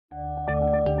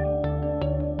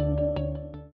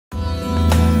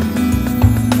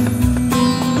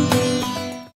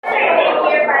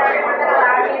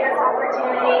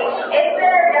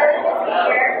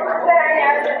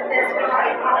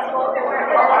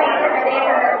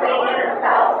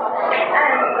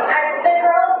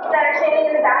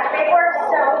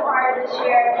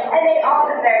and they all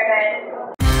deserve it.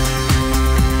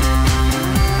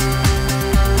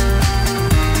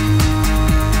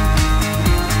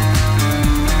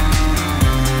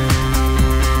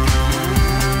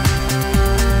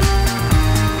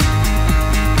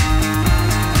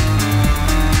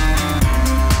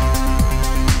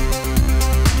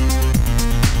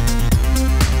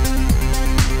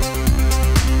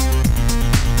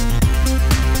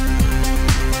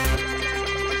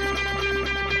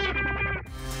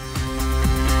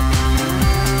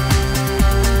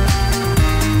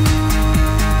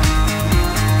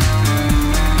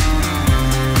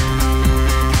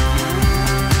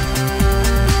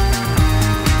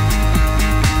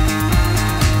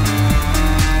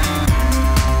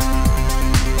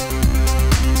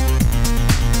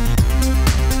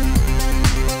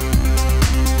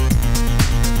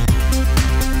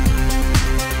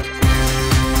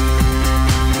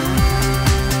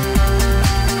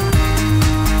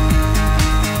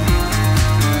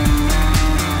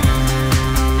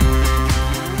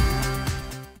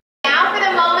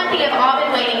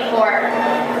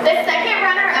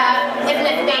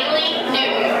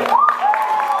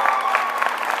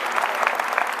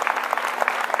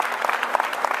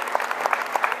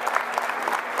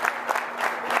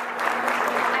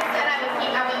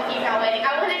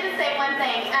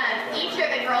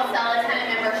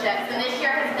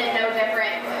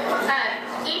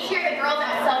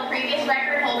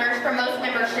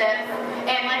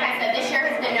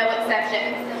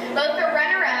 Both the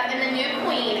runner-up and the new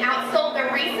queen outsold the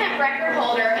recent record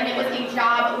holder, and it was a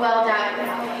job well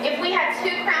done. If we had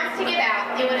 2 crowns to give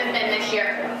out, it would have been this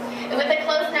year, with a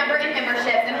close number in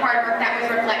memberships and hard work that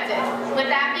was reflected. With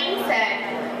that being said,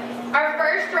 our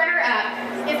first runner-up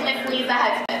is Miss Lisa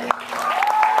Hudson.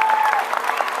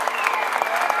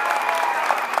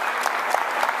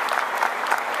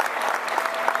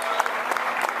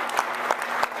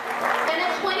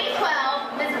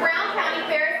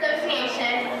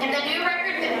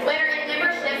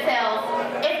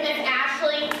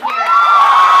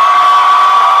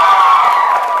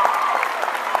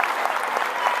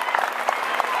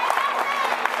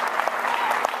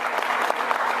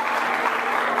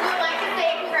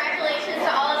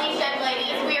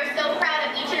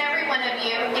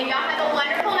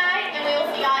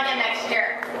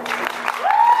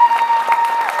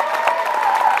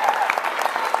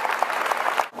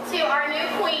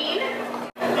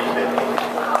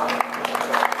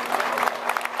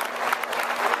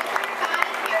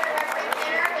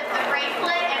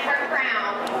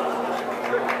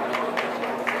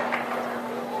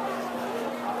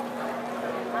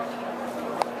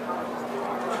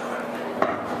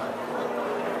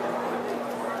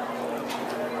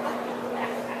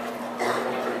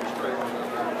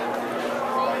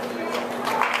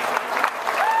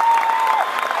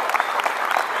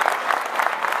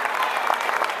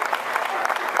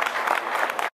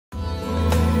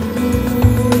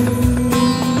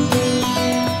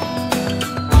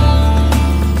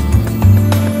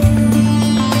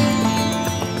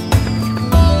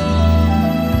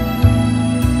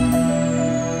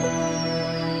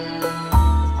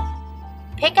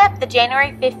 Pick up the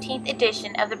January 15th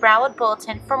edition of the Brownwood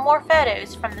Bulletin for more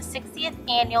photos from the 60th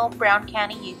Annual Brown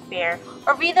County Youth Fair,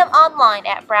 or view them online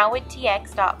at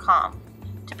brownwoodtx.com.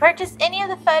 To purchase any of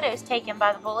the photos taken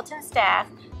by the Bulletin staff,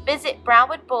 visit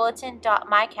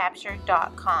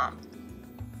brownwoodbulletin.mycapture.com.